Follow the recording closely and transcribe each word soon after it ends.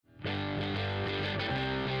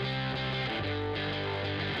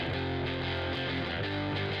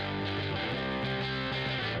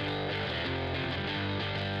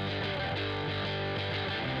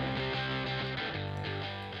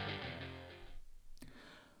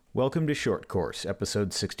Welcome to Short Course,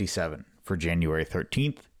 episode 67, for January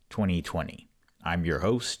 13th, 2020. I'm your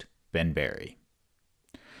host, Ben Barry.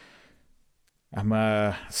 I'm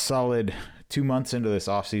a solid 2 months into this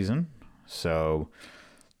off-season, so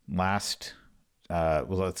so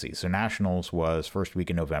Nationals was first week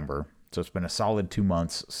in November, so it's been a solid 2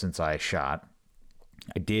 months since I shot.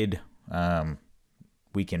 I did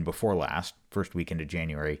weekend before last, first weekend of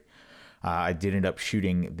January. I did end up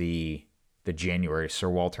shooting the January Sir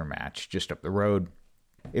Walter match just up the road.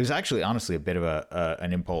 It was actually honestly a bit of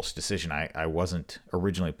an impulse decision. I wasn't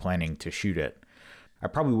originally planning to shoot it. I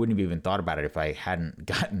probably wouldn't have even thought about it if I hadn't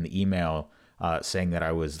gotten the email saying that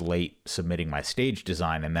I was late submitting my stage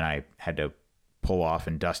design, and then I had to pull off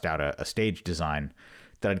and dust out a stage design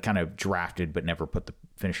that I'd kind of drafted but never put the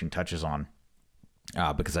finishing touches on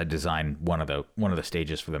because I designed one of the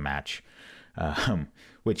stages for the match.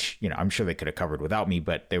 Which, I'm sure they could have covered without me,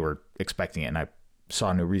 but they were expecting it, and I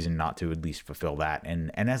saw no reason not to at least fulfill that.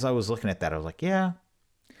 And as I was looking at that, I was like, yeah,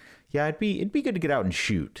 it'd be good to get out and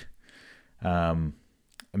shoot. Let's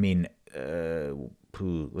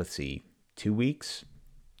see, 2 weeks?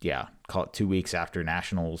 Yeah, call it 2 weeks after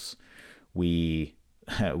Nationals. We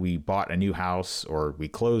bought a new house, or we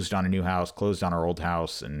closed on a new house, closed on our old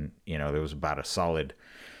house, and, there was about a solid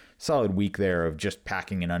week there of just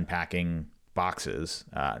packing and unpacking boxes,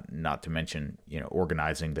 not to mention,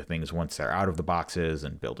 organizing the things once they're out of the boxes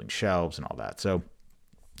and building shelves and all that. So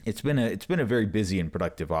it's been a very busy and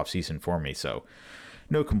productive off season for me. So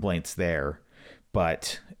no complaints there,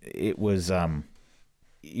 but it was in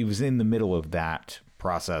the middle of that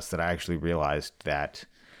process that I actually realized that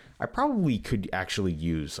I probably could actually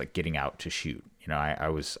use like getting out to shoot.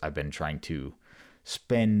 I've been trying to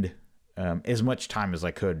spend as much time as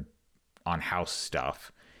I could on house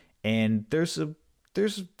stuff. And there's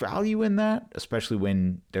value in that, especially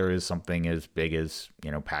when there is something as big as,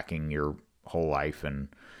 packing your whole life and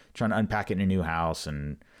trying to unpack it in a new house.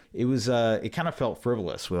 And it was, it kind of felt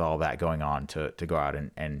frivolous with all that going on to go out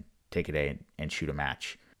and take a day and shoot a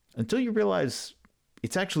match, until you realize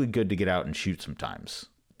it's actually good to get out and shoot sometimes.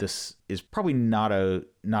 This is probably not a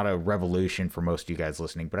revolution for most of you guys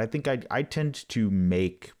listening, but I think I tend to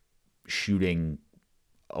make shooting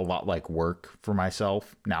a lot like work for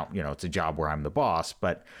myself. Now, it's a job where I'm the boss,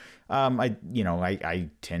 but I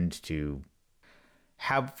tend to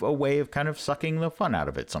have a way of kind of sucking the fun out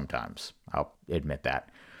of it sometimes. I'll admit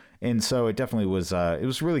that. And so it definitely was, it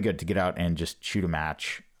was really good to get out and just shoot a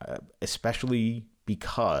match, especially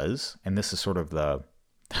because, and this is sort of the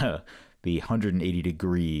 180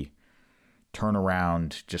 degree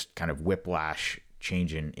turnaround, just kind of whiplash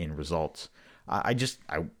change in results.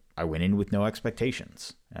 I went in with no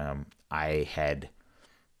expectations. I had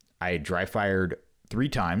dry fired 3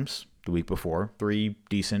 times the week before, 3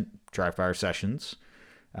 decent dry fire sessions.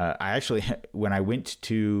 I actually, when I went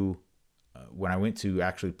to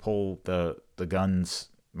actually pull the guns,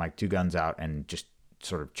 my 2 guns out and just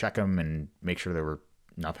sort of check them and make sure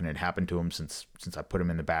nothing had happened to them since I put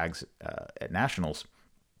them in the bags at Nationals,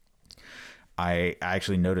 I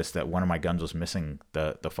actually noticed that one of my guns was missing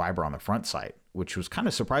the fiber on the front sight, which was kind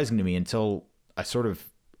of surprising to me until I sort of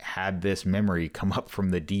had this memory come up from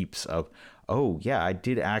the deeps of, oh yeah, I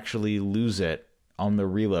did actually lose it on the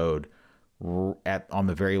reload on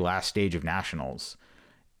the very last stage of Nationals.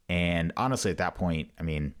 And honestly, at that point,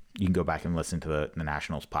 you can go back and listen to the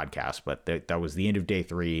Nationals podcast, but that was the end of day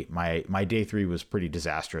 3. My day 3 was pretty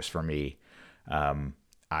disastrous for me.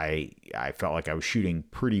 I felt like I was shooting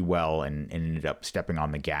pretty well and ended up stepping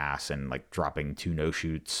on the gas and like dropping 2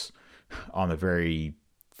 no-shoots on the very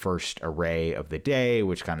first array of the day,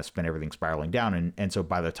 which kind of spent everything spiraling down. And so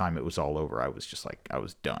by the time it was all over, I was just like, I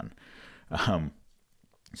was done.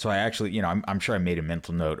 So I actually, I'm sure I made a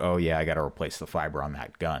mental note, oh yeah, I got to replace the fiber on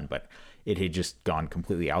that gun, but it had just gone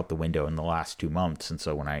completely out the window in the last 2 months. And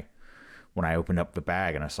so when I opened up the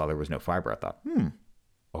bag and I saw there was no fiber, I thought,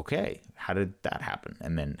 okay, how did that happen?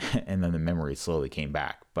 And then the memory slowly came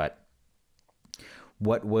back. But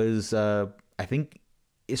what was, I think,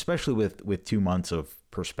 especially with 2 months of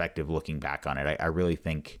perspective looking back on it, I really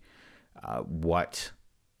think what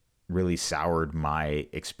really soured my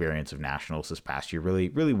experience of Nationals this past year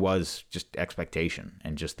really was just expectation,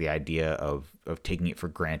 and just the idea of taking it for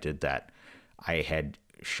granted that I had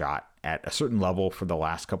shot at a certain level for the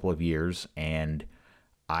last couple of years, and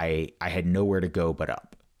I had nowhere to go but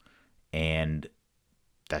up. And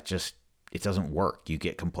that just, it doesn't work. You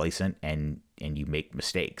get complacent and you make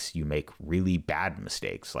mistakes. You make really bad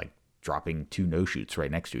mistakes, like dropping 2 no-shoots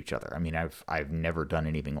right next to each other. I've never done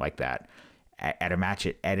anything like that at a match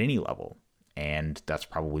at any level. And that's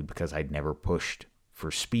probably because I'd never pushed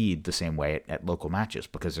for speed the same way at local matches,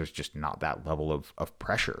 because there's just not that level of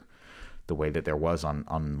pressure the way that there was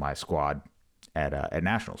on my squad at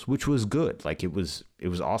nationals, which was good. Like it was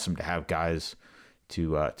awesome to have guys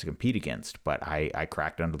to compete against, but I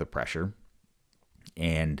cracked under the pressure.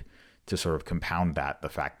 And to sort of compound that, the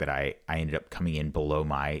fact that I ended up coming in below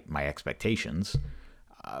my expectations,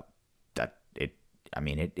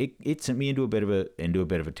 it sent me into a bit of a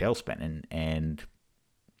tailspin, and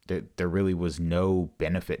there really was no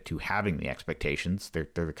benefit to having the expectations. They're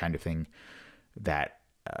the kind of thing that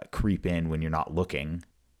creep in when you're not looking.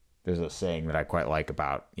 There's a saying that I quite like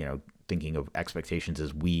about, thinking of expectations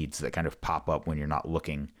as weeds that kind of pop up when you're not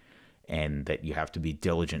looking, and that you have to be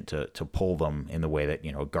diligent to pull them in the way that,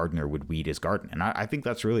 a gardener would weed his garden. And I think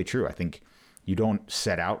that's really true. I think you don't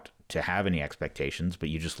set out to have any expectations, but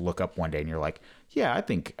you just look up one day and you're like, yeah, I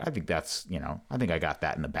think that's, I think I got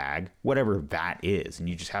that in the bag, whatever that is. And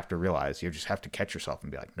you just have to realize, you just have to catch yourself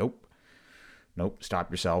and be like, nope, stop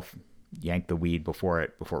yourself, yank the weed before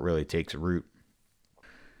it really takes a root.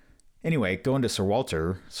 Anyway, going to Sir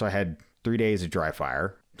Walter. So I had 3 days of dry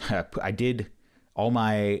fire. I did all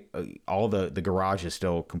the garage is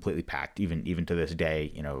still completely packed, even to this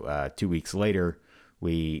day. 2 weeks later,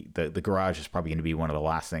 the garage is probably going to be one of the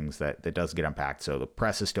last things that does get unpacked. So the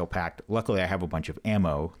press is still packed. Luckily, I have a bunch of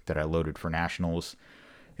ammo that I loaded for nationals,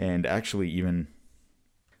 and actually even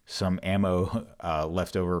some ammo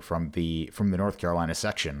left over from the North Carolina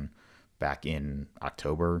section back in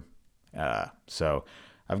October. So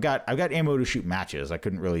I've got ammo to shoot matches. I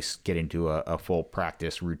couldn't really get into a full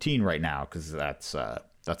practice routine right now because that's a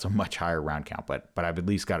much higher round count. But I've at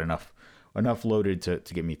least got enough loaded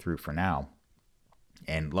to get me through for now.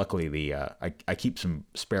 And luckily, I keep some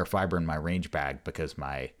spare fiber in my range bag because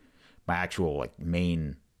my actual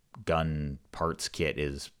main gun parts kit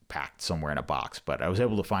is packed somewhere in a box. But I was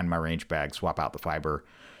able to find my range bag, swap out the fiber,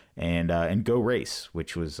 and go race,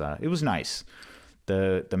 which was it was nice.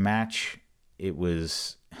 The match, it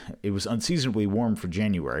was unseasonably warm for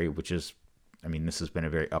January, which is, this has been a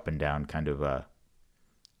very up and down kind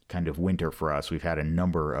of winter for us. We've had a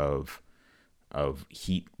number of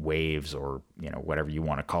heat waves, or whatever you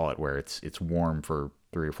want to call it, where it's warm for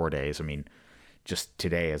 3 or 4 days. Just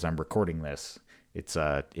today as I'm recording this, it's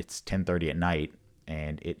 10:30 at night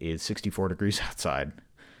and it is 64 degrees outside.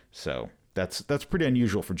 So that's pretty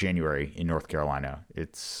unusual for January in North Carolina.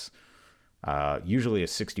 It's usually a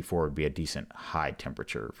 64 would be a decent high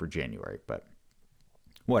temperature for January, but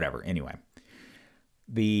whatever. Anyway,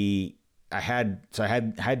 I had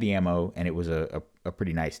the ammo, and it was a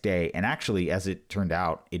pretty nice day. And actually, as it turned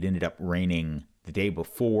out, it ended up raining the day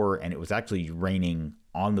before, and it was actually raining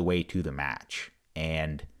on the way to the match.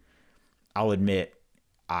 And I'll admit,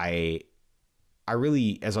 I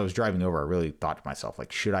really, as I was driving over, I really thought to myself,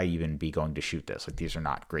 should I even be going to shoot this? These are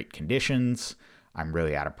not great conditions. I'm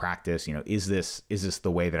really out of practice. Is this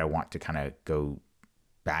the way that I want to kind of go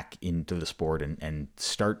back into the sport and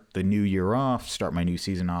start the new year off, start my new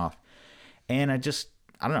season off? And I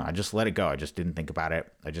don't know, I just let it go. I just didn't think about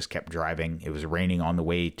it. I just kept driving. It was raining on the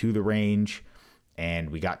way to the range, and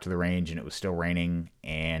we got to the range and it was still raining,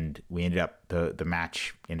 and we ended up, the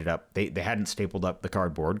match ended up, they hadn't stapled up the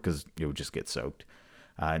cardboard because it would just get soaked.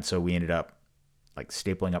 And so we ended up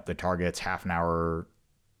stapling up the targets half an hour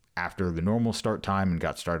after the normal start time, and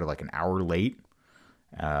got started an hour late.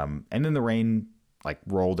 And then the rain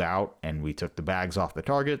rolled out, and we took the bags off the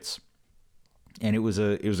targets, and it was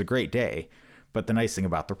a great day. But the nice thing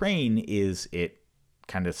about the rain is it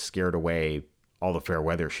kind of scared away all the fair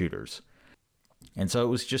weather shooters. And so it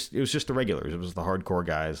was just the regulars. It was the hardcore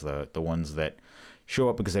guys, the ones that show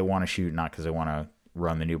up because they want to shoot, not because they want to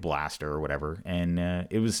run the new blaster or whatever. And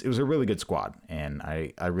it was a really good squad, and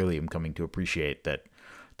I really am coming to appreciate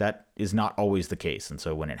that is not always the case. And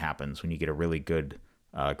so when it happens, when you get a really good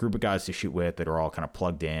group of guys to shoot with that are all kind of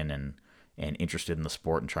plugged in and interested in the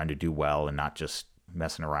sport and trying to do well and not just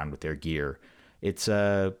messing around with their gear, it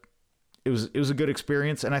was a good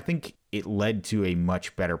experience. And I think it led to a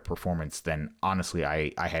much better performance than honestly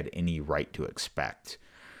I had any right to expect.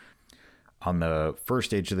 On the first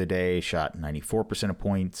stage of the day, shot 94% of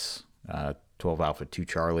points, 12 Alpha, 2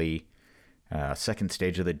 Charlie. Second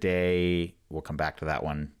stage of the day, we'll come back to that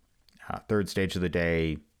one. Third stage of the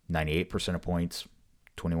day, 98% of points,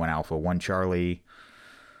 21 Alpha, 1 Charlie.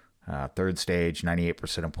 Third stage,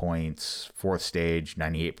 98% of points. Fourth stage,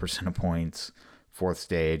 98% of points. Fourth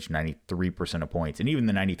stage, 93% of points. And even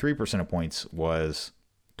the 93% of points was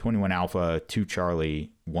 21 Alpha, 2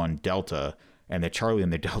 Charlie, 1 Delta. And the Charlie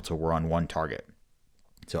and the Delta were on one target.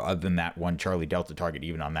 So other than that one Charlie Delta target,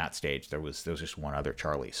 even on that stage, there was just one other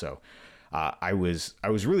Charlie. So I was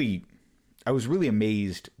really I was really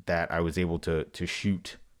amazed that I was able to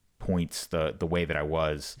shoot points the way that I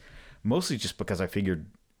was, mostly just because I figured,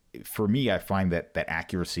 for me, I find that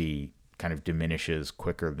accuracy kind of diminishes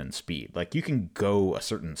quicker than speed. Like, you can go a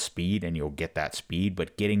certain speed and you'll get that speed,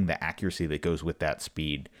 but getting the accuracy that goes with that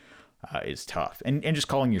speed is tough. And just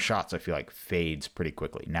calling your shots, I feel like, fades pretty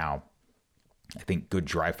quickly. Now, I think good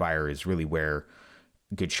dry fire is really where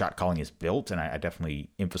good shot calling is built, and I definitely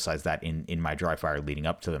emphasize that in my dry fire leading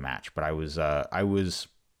up to the match. But I was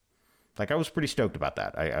pretty stoked about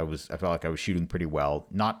that. I felt like I was shooting pretty well,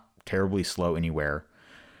 not terribly slow anywhere.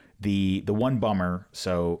 The one bummer,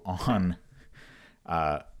 so on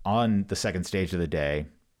the second stage of the day,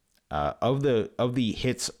 of the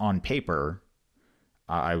hits on paper,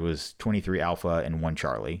 I was 23 alpha and 1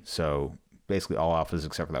 Charlie. So basically all alphas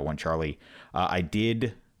except for that 1 Charlie. I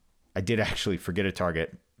did actually forget a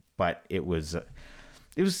target, but it's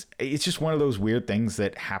just one of those weird things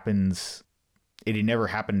that happens. It had never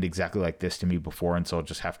happened exactly like this to me before, and so I'll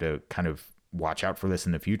just have to kind of watch out for this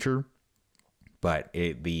in the future. But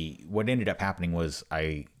what ended up happening was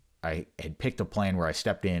I had picked a plan where I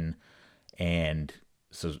stepped in, and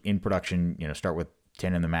so in production, start with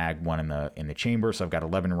 10 in the mag, 1 in the chamber. So I've got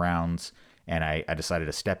 11 rounds, and I decided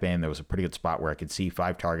to step in. There was a pretty good spot where I could see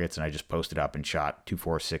 5 targets, and I just posted up and shot 2,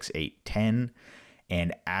 4, 6, 8, 10.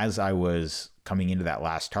 And as I was coming into that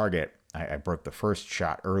last target, I broke the first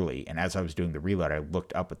shot early. And as I was doing the reload, I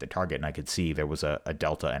looked up at the target and I could see there was a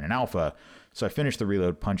delta and an alpha. So I finished the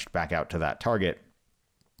reload, punched back out to that target,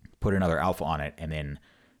 put another alpha on it, and then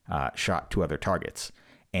shot 2 other targets.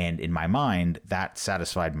 And in my mind, that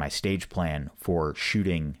satisfied my stage plan for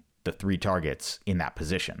shooting the 3 targets in that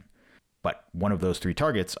position. But one of those 3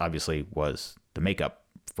 targets obviously was the makeup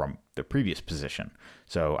from the previous position.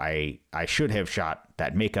 So I should have shot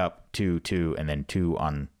that makeup 2, 2, and then 2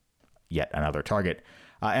 on yet another target.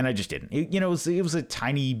 And I just didn't. It was a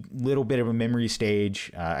tiny little bit of a memory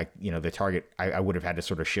stage. The target, I would have had to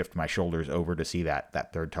sort of shift my shoulders over to see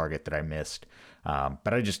that third target that I missed.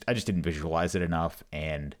 But I just didn't visualize it enough.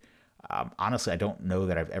 And honestly, I don't know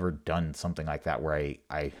that I've ever done something like that where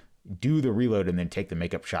I do the reload and then take the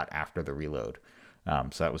makeup shot after the reload.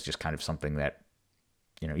 So that was just kind of something that,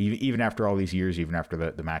 even after all these years, even after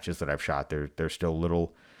the matches that I've shot, there's still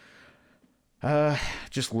little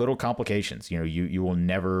complications. You will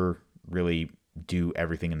never really do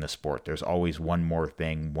everything in the sport. There's always one more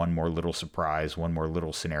thing, one more little surprise, one more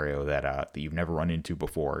little scenario that you've never run into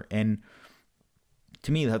before. And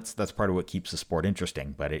to me, that's part of what keeps the sport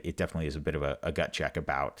interesting. But it definitely is a bit of a gut check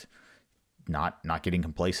about not getting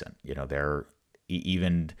complacent.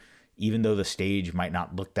 Even though the stage might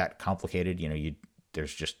not look that complicated,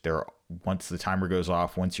 once the timer goes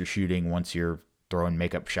off, once you're shooting, once you're throwing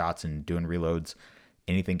makeup shots and doing reloads,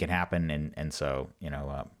 anything can happen. And so,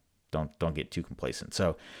 don't get too complacent.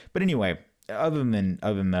 So, but anyway, other than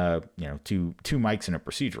the, two mics and a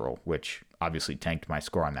procedural, which obviously tanked my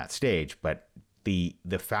score on that stage, but the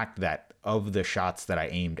fact that of the shots that I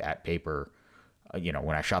aimed at paper,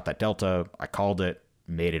 when I shot that delta, I called it,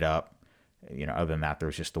 made it up, other than that, there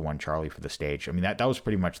was just the 1 Charlie for the stage. I mean, that was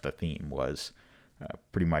pretty much the theme, was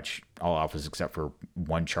pretty much all alphas except for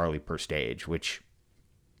 1 Charlie per stage, which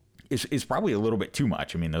is probably a little bit too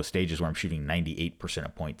much. I mean, those stages where I'm shooting 98%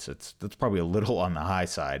 of points, that's probably a little on the high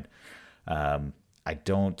side. I'm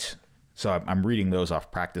reading those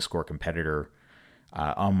off Practice Score Competitor.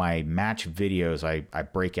 On my match videos, I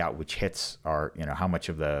break out which hits are, how much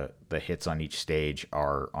of the hits on each stage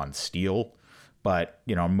are on steel. But,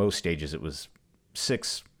 on most stages it was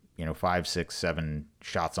 5, 6, 7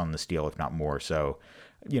 shots on the steel, if not more. So,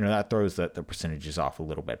 that throws the percentages off a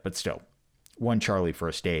little bit, but still 1 Charlie for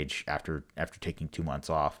a stage after taking 2 months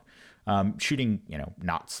off, shooting,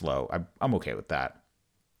 not slow. I'm okay with that.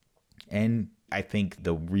 And I think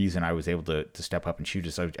the reason I was able to step up and shoot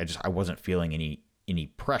is I wasn't feeling any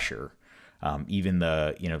pressure. Even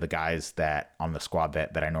the guys that on the squad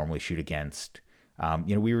that I normally shoot against,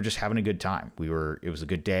 we were just having a good time. It was a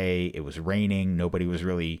good day. It was raining. Nobody was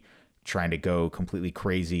really trying to go completely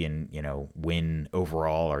crazy and, win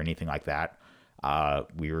overall or anything like that.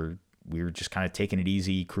 We were just kind of taking it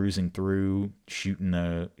easy, cruising through, shooting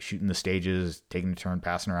the stages, taking a turn,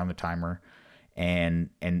 passing around the timer. And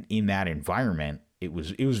in that environment, it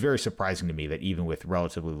was very surprising to me that even with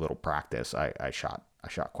relatively little practice, I shot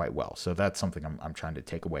quite well. So that's something I'm trying to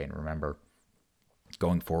take away and remember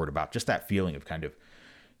going forward, about just that feeling of kind of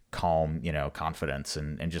calm, confidence,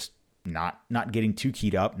 and just not getting too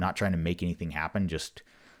keyed up, not trying to make anything happen. Just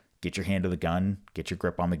get your hand to the gun, get your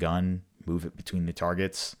grip on the gun, move it between the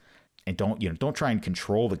targets, and don't try and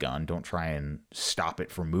control the gun. Don't try and stop it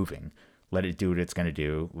from moving. let it do what it's going to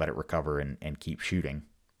do, let it recover, and keep shooting.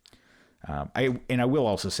 I will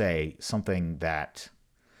also say something that's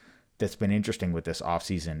been interesting with this off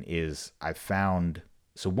season is I've found,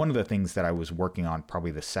 so one of the things that I was working on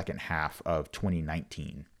probably the second half of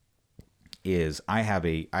 2019 is I have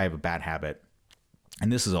a bad habit,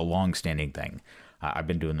 and this is a long-standing thing. I've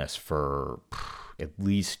been doing this for at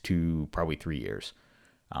least probably 3 years,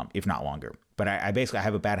 if not longer. But I basically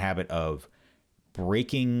have a bad habit of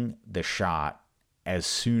breaking the shot as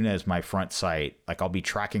soon as my front sight, like I'll be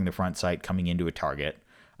tracking the front sight coming into a target,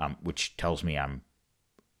 which tells me I'm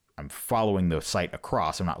following the sight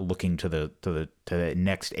across. I'm not looking to the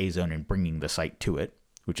next A zone and bringing the sight to it,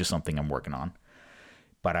 which is something I'm working on.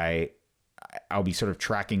 But I'll be sort of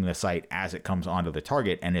tracking the sight as it comes onto the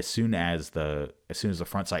target, and as soon as the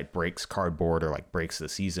front sight breaks cardboard or like breaks the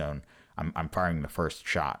C zone, I'm firing the first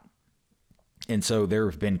shot. And so there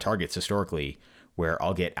have been targets historically where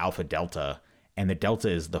I'll get alpha delta, and the delta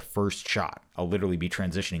is the first shot. I'll literally be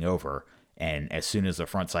transitioning over, and as soon as the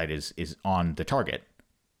front sight is on the target,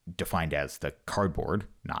 defined as the cardboard,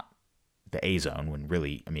 not the A zone, when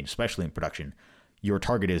really, I mean, especially in production, your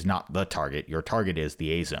target is not the target. Your target is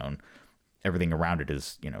the A zone. Everything around it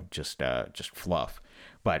is, just fluff.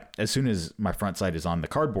 But as soon as my front sight is on the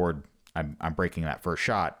cardboard, I'm breaking that first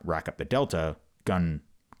shot, rack up the delta, gun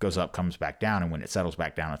goes up, comes back down, and when it settles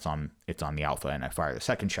back down, it's on the alpha, and I fire the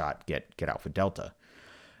second shot, get alpha delta.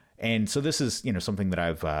 And so this is, something that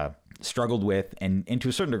I've struggled with, and to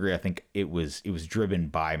a certain degree, I think it was driven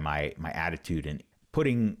by my attitude and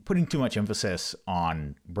putting too much emphasis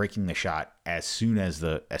on breaking the shot as soon as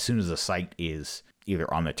the sight is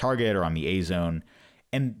either on the target or on the A zone.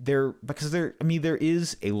 And there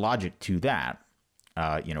is a logic to that,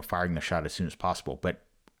 firing the shot as soon as possible. But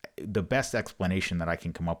the best explanation that I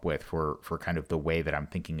can come up with for kind of the way that I'm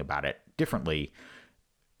thinking about it differently,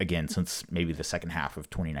 again, since maybe the second half of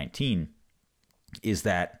 2019, is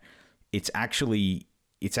that it's actually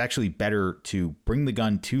better to bring the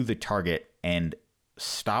gun to the target and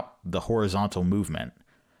stop the horizontal movement.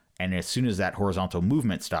 And as soon as that horizontal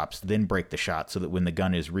movement stops, then break the shot so that when the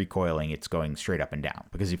gun is recoiling, it's going straight up and down.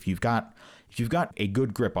 Because if you've got a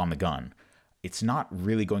good grip on the gun, it's not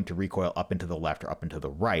really going to recoil up into the left or up into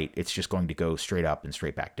the right. It's just going to go straight up and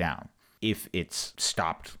straight back down if it's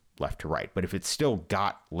stopped left to right. But if it's still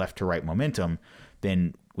got left to right momentum,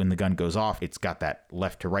 then when the gun goes off, it's got that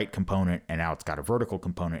left to right component, and now it's got a vertical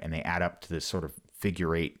component, and they add up to this sort of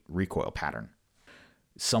figure eight recoil pattern.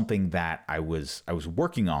 Something that I was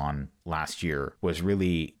working on last year was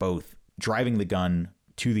really both driving the gun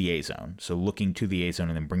to the A zone, so looking to the A zone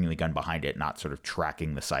and then bringing the gun behind it, not sort of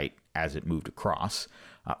tracking the sight as it moved across,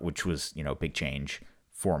 which was, a big change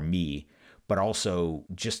for me, but also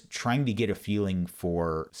just trying to get a feeling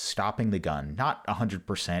for stopping the gun, not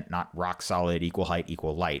 100%, not rock solid, equal height,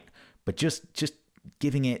 equal light, but just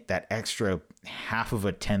giving it that extra half of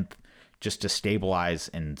a tenth just to stabilize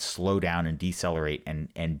and slow down and decelerate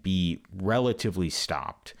and be relatively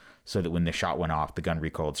stopped so that when the shot went off, the gun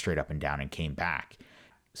recoiled straight up and down and came back.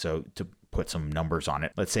 So to put some numbers on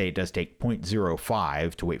it, let's say it does take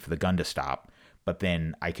 0.05 to wait for the gun to stop, but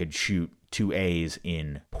then I could shoot 2 A's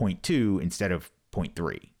in 0.2 instead of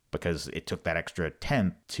 0.3 because it took that extra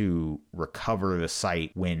tenth to recover the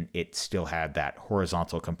sight when it still had that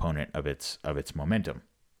horizontal component of its momentum.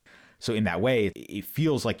 So in that way, it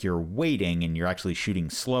feels like you're waiting and you're actually shooting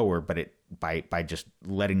slower, but by just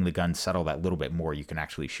letting the gun settle that little bit more, you can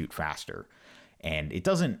actually shoot faster. And it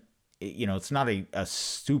doesn't, it's not a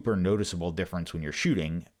super noticeable difference when you're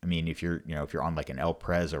shooting. I mean, if you're on like an El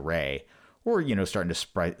Pres array or, starting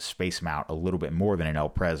to space mount a little bit more than an El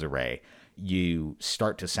Pres array, you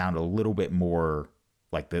start to sound a little bit more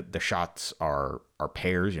like the shots are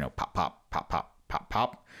pairs, pop, pop, pop, pop, pop,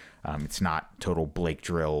 pop. It's not total Blake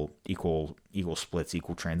drill, equal splits,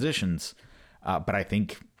 equal transitions. But I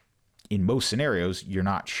think in most scenarios, you're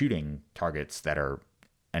not shooting targets that are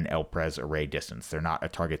an El Pres array distance. They're not a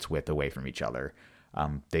target's width away from each other.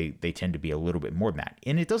 They tend to be a little bit more than that.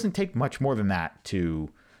 And it doesn't take much more than that to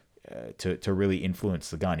really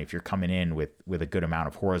influence the gun. If you're coming in with a good amount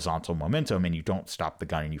of horizontal momentum and you don't stop the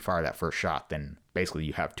gun and you fire that first shot, then basically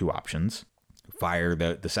you have two options. Fire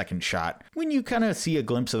the second shot when you kind of see a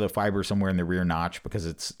glimpse of the fiber somewhere in the rear notch because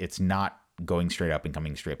it's not going straight up and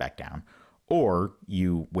coming straight back down, or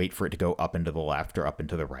you wait for it to go up and to the left or up and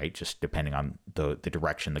to the right, just depending on the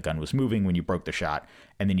direction the gun was moving when you broke the shot,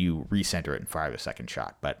 and then you recenter it and fire the second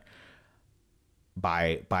shot. But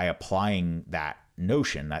by applying that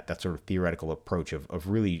notion, that sort of theoretical approach of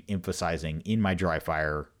really emphasizing in my dry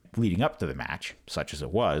fire leading up to the match, such as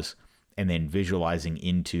it was, and then visualizing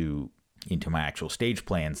into into my actual stage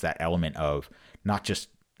plans, that element of not just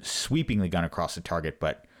sweeping the gun across the target,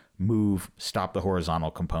 but move, stop the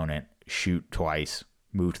horizontal component, shoot twice,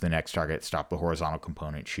 move to the next target, stop the horizontal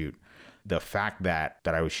component, shoot. The fact that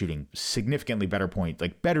I was shooting significantly better points,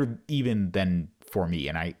 like better even than for me,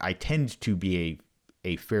 and I tend to be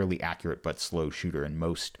a fairly accurate but slow shooter in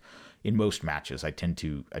most matches. I tend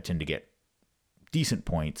to get decent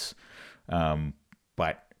points,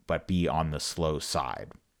 but be on the slow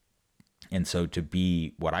side. And so to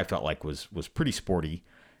be what I felt like was pretty sporty,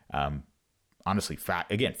 honestly,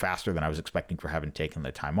 faster than I was expecting for having taken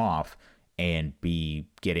the time off, and be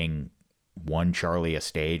getting one Charlie a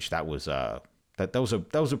stage, that was a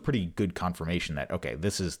pretty good confirmation that, okay,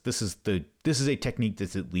 this is a technique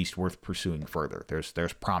that's at least worth pursuing further.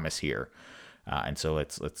 There's promise here, and so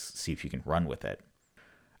let's see if you can run with it.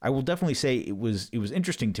 I will definitely say it was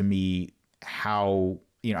interesting to me how,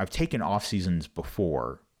 I've taken off seasons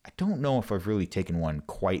before. I don't know if I've really taken one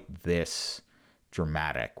quite this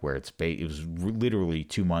dramatic, where it was literally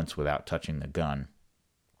 2 months without touching the gun.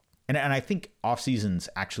 And I think off seasons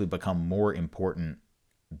actually become more important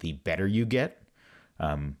the better you get.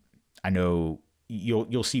 I know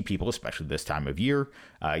you'll see people, especially this time of year,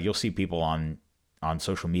 you'll see people on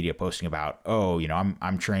social media posting about,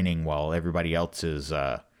 I'm training while everybody else is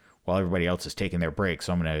taking their break,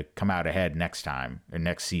 so I'm going to come out ahead next time or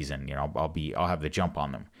next season. I'll have the jump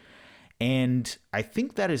on them. And I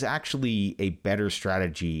think that is actually a better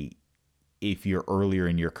strategy if you're earlier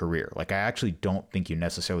in your career. Like, I actually don't think you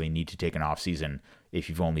necessarily need to take an off season if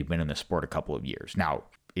you've only been in the sport a couple of years. Now,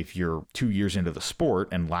 if you're 2 years into the sport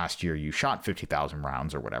and last year you shot 50,000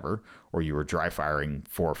 rounds or whatever, or you were dry firing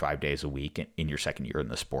 4 or 5 days a week in your second year in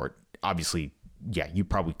the sport, obviously, yeah, you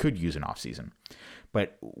probably could use an off season.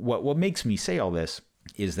 But what makes me say all this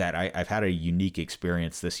is that I've had a unique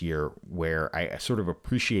experience this year where I sort of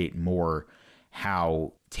appreciate more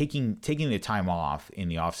how taking the time off in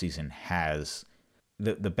the off season has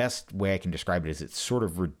the best way I can describe it is it's sort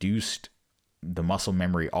of reduced the muscle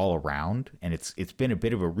memory all around, and it's been a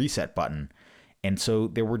bit of a reset button. And so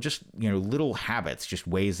there were just, little habits, just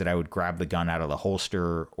ways that I would grab the gun out of the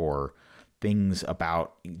holster, or things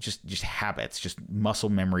about just habits, just muscle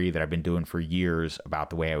memory that I've been doing for years about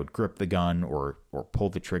the way I would grip the gun or pull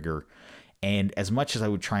the trigger. And as much as I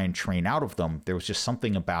would try and train out of them, there was just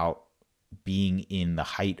something about being in the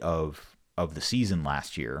height of the season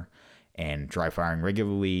last year and dry firing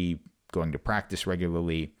regularly, going to practice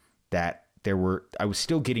regularly, that I was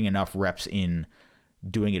still getting enough reps in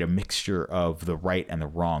doing it a mixture of the right and the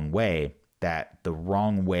wrong way, that the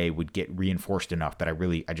wrong way would get reinforced enough that I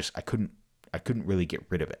couldn't really get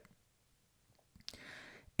rid of it.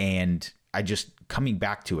 And I just, coming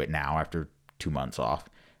back to it now after 2 months off,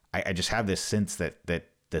 I just have this sense that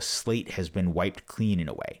the slate has been wiped clean in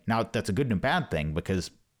a way. Now, that's a good and a bad thing, because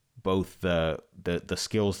both the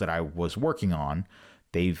skills that I was working on,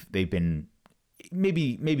 they've been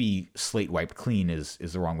maybe slate wiped clean is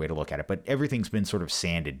the wrong way to look at it, but everything's been sort of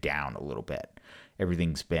sanded down a little bit.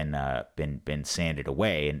 Everything's been sanded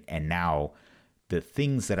away, and now the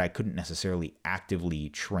things that I couldn't necessarily actively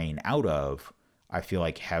train out of, I feel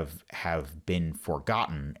like have been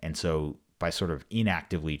forgotten. And so by sort of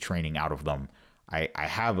inactively training out of them, I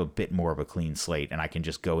have a bit more of a clean slate, and I can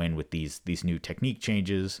just go in with these new technique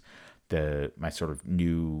changes, my sort of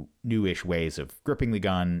newish ways of gripping the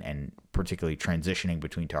gun, and particularly transitioning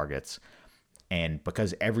between targets. And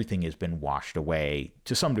because everything has been washed away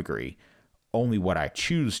to some degree, only what I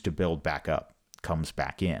choose to build back up comes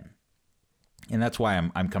back in. And that's why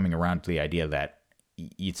I'm coming around to the idea that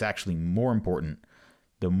it's actually more important.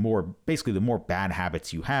 The more bad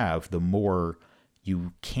habits you have, the more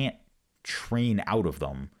you can't train out of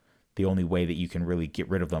them. The only way that you can really get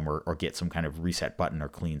rid of them or get some kind of reset button or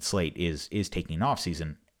clean slate is taking an off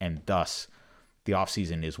season, and thus the off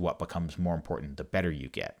season is what becomes more important the better you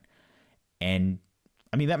get. And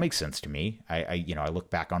I mean, that makes sense to me. I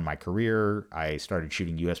look back on my career. I started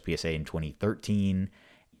shooting USPSA in 2013.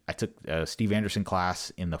 I took a Steve Anderson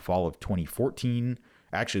class in the fall of 2014.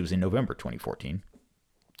 Actually, it was in November 2014,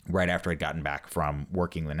 right after I'd gotten back from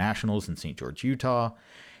working the Nationals in St. George, Utah.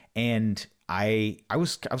 And I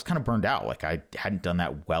was kind of burned out. Like, I hadn't done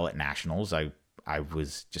that well at Nationals. I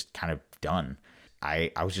was just kind of done.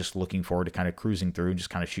 I was just looking forward to kind of cruising through and just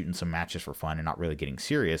kind of shooting some matches for fun and not really getting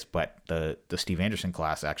serious. But the Steve Anderson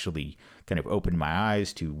class actually kind of opened my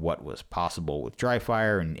eyes to what was possible with dry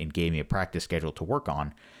fire, and gave me a practice schedule to work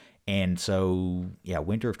on. And so, yeah,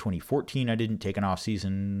 winter of 2014, I didn't take an off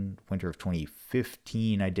season. Winter of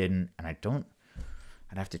 2015, I didn't. And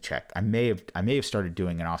I'd have to check. I may have started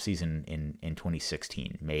doing an off season in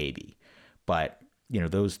 2016, maybe. But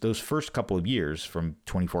those first couple of years from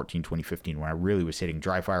 2014, 2015, when I really was hitting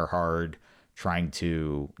dry fire hard, trying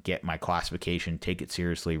to get my classification, take it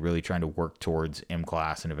seriously, really trying to work towards M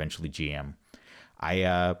class and eventually GM.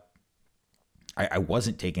 I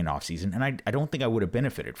wasn't taking off season, and I don't think I would have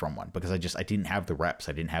benefited from one because I didn't have the reps.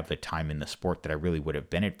 I didn't have the time in the sport that I really would have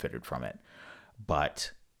benefited from it.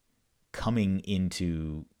 But coming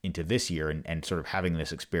into this year and sort of having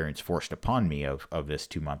this experience forced upon me of this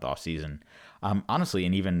 2-month off season, honestly,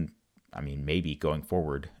 and even, maybe going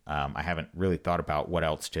forward, I haven't really thought about what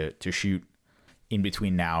else to shoot in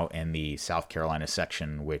between now and the South Carolina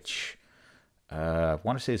section, which I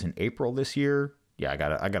want to say is in April this year. Yeah,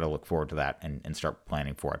 I gotta look forward to that and start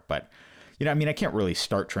planning for it. But I can't really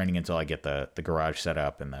start training until I get the garage set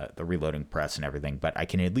up and the reloading press and everything. But I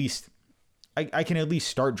can at least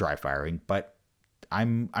start dry firing. But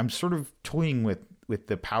I'm sort of toying with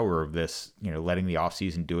the power of this, letting the off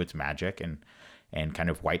season do its magic and kind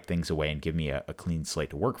of wipe things away and give me a clean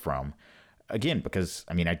slate to work from. Again, because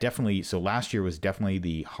so last year was definitely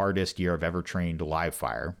the hardest year I've ever trained live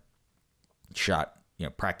fire. Shot,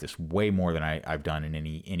 practice way more than I've done in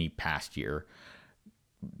any past year.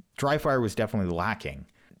 Dry fire was definitely lacking,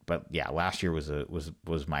 but yeah, last year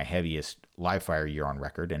was my heaviest live fire year on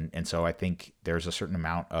record, and so I think there's a certain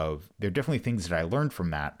amount of, there are definitely things that I learned from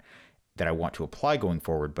that I want to apply going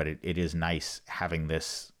forward. But it is nice having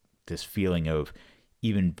this feeling of,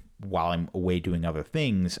 even while I'm away doing other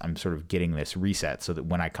things, I'm sort of getting this reset so that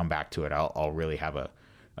when I come back to it, I'll really have a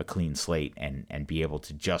clean slate and be able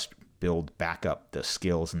to just build back up the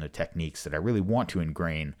skills and the techniques that I really want to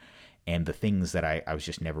ingrain, and the things that I was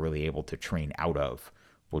just never really able to train out of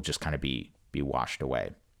will just kind of be washed away.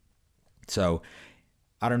 So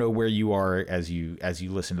I don't know where you are as you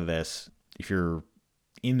listen to this. If you're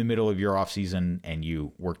in the middle of your off season and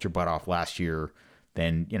you worked your butt off last year,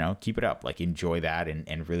 then, keep it up, enjoy that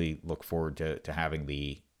and really look forward to having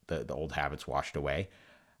the old habits washed away.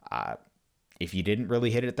 If you didn't really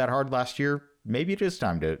hit it that hard last year, maybe it is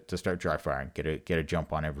time to start dry firing, get a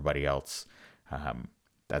jump on everybody else.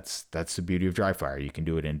 That's the beauty of dry fire. You can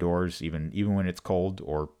do it indoors, even when it's cold.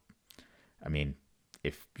 Or,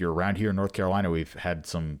 if you're around here in North Carolina, we've had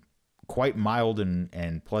some quite mild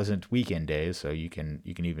and pleasant weekend days, so you can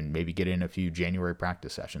even maybe get in a few January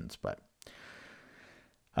practice sessions. But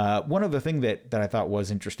one other thing that I thought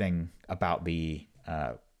was interesting about the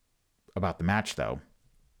match, though,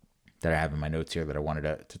 that I have in my notes here that I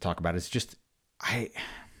wanted to talk about is just, I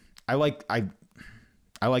like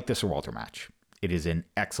the Sir Walter match. It is an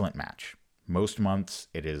excellent match. Most months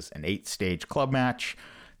it is an 8-stage club match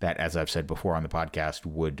that, as I've said before on the podcast,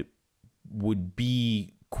 would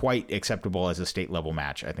be quite acceptable as a state level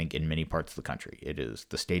match, I think, in many parts of the country. It is,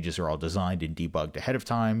 the stages are all designed and debugged ahead of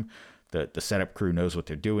time. The setup crew knows what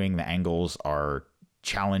they're doing. The angles are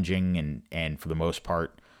challenging and for the most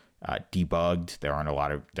part, debugged. There aren't a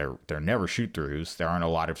lot of, they're never shoot throughs. There aren't a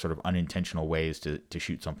lot of sort of unintentional ways to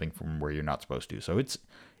shoot something from where you're not supposed to. So it's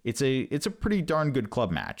a pretty darn good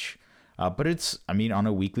club match. But it's, on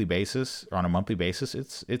a weekly basis or on a monthly basis,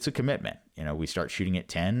 it's a commitment. We start shooting at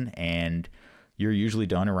 10 and you're usually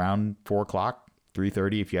done around 4:00,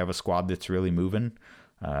 3:30 if you have a squad that's really moving.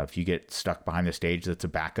 If you get stuck behind the stage that's a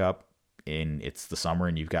backup and it's the summer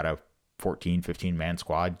and you've got a 14, 15 man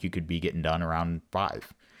squad, you could be getting done around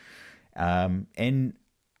 5. And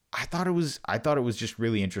I thought it was just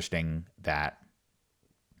really interesting that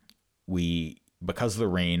because of the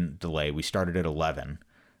rain delay, we started at 11.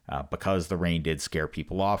 Because the rain did scare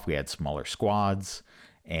people off, we had smaller squads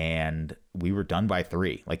and we were done by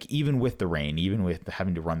 3. Even with the rain, even with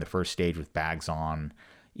having to run the first stage with bags on,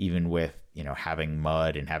 even with, having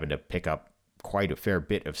mud and having to pick up quite a fair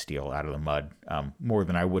bit of steel out of the mud, more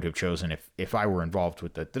than I would have chosen if I were involved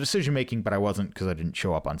with the decision making, but I wasn't because I didn't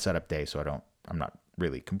show up on setup day, so I'm not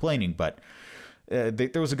really complaining. But there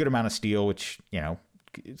was a good amount of steel, which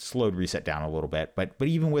it slowed reset down a little bit. But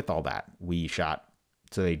even with all that, we shot.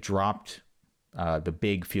 So they dropped the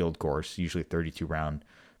big field course, usually 32 round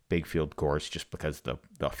big field course, just because the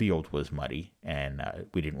field was muddy and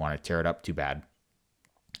we didn't want to tear it up too bad.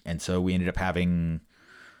 And so we ended up having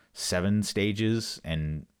 7 stages,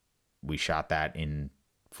 and we shot that in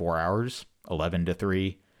 4 hours,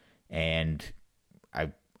 11-3, and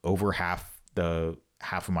over half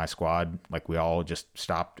of my squad, we all just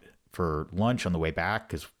stopped for lunch on the way back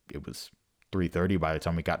because it was 3:30 by the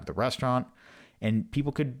time we got to the restaurant, and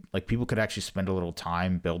people could actually spend a little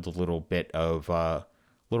time, build a little bit of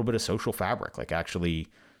social fabric, actually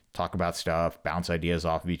talk about stuff, bounce ideas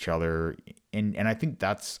off of each other, and I think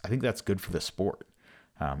that's good for the sport.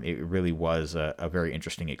 It really was a very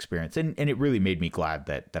interesting experience, and it really made me glad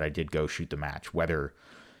that I did go shoot the match, whether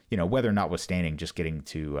notwithstanding just getting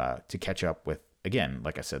to catch up with, again,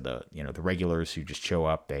 like I said, the regulars who just show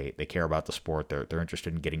up, they care about the sport, they're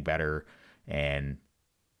interested in getting better, and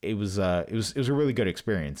it was a really good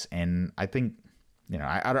experience. And I think,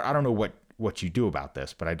 I don't know what you do about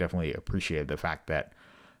this, but I definitely appreciate the fact that,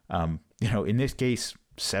 in this case,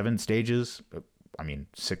 7 stages,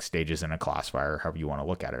 6 stages in a classifier, however you want to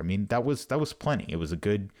look at it. I mean, that was plenty. It was a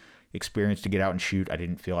good experience to get out and shoot. I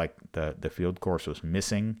didn't feel like the field course was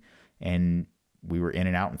missing, and we were in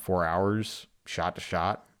and out in 4 hours, shot to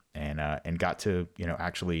shot, and got to,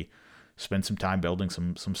 actually spend some time building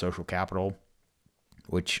some social capital,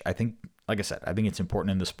 which I think, like I said, I think it's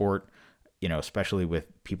important in the sport, especially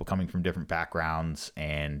with people coming from different backgrounds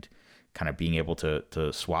and kind of being able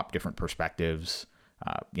to swap different perspectives.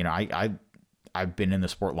 I've been in the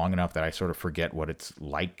sport long enough that I sort of forget what it's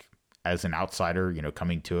like as an outsider,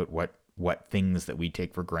 coming to it, what things that we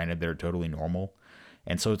take for granted that are totally normal.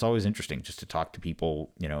 And so it's always interesting just to talk to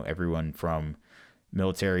people, everyone from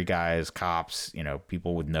military guys, cops,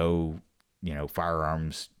 people with no,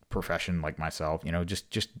 firearms profession like myself,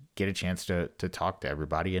 just get a chance to talk to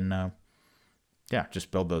everybody and,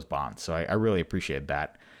 just build those bonds. So I really appreciate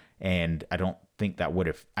that. And I don't think that would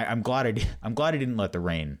have, I'm glad I didn't let the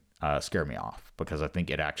rain scare me off, because I think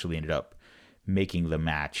it actually ended up making the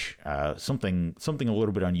match something a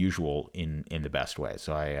little bit unusual in the best way.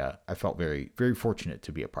 So I felt very, very fortunate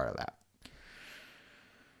to be a part of that.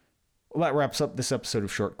 Well, that wraps up this episode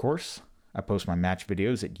of Short Course. I post my match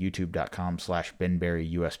videos at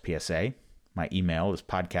youtube.com/BenBerryUSPSA. My email is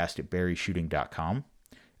podcast@berryshooting.com.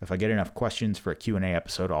 If I get enough questions for a Q&A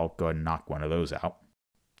episode, I'll go ahead and knock one of those out.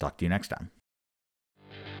 Talk to you next time.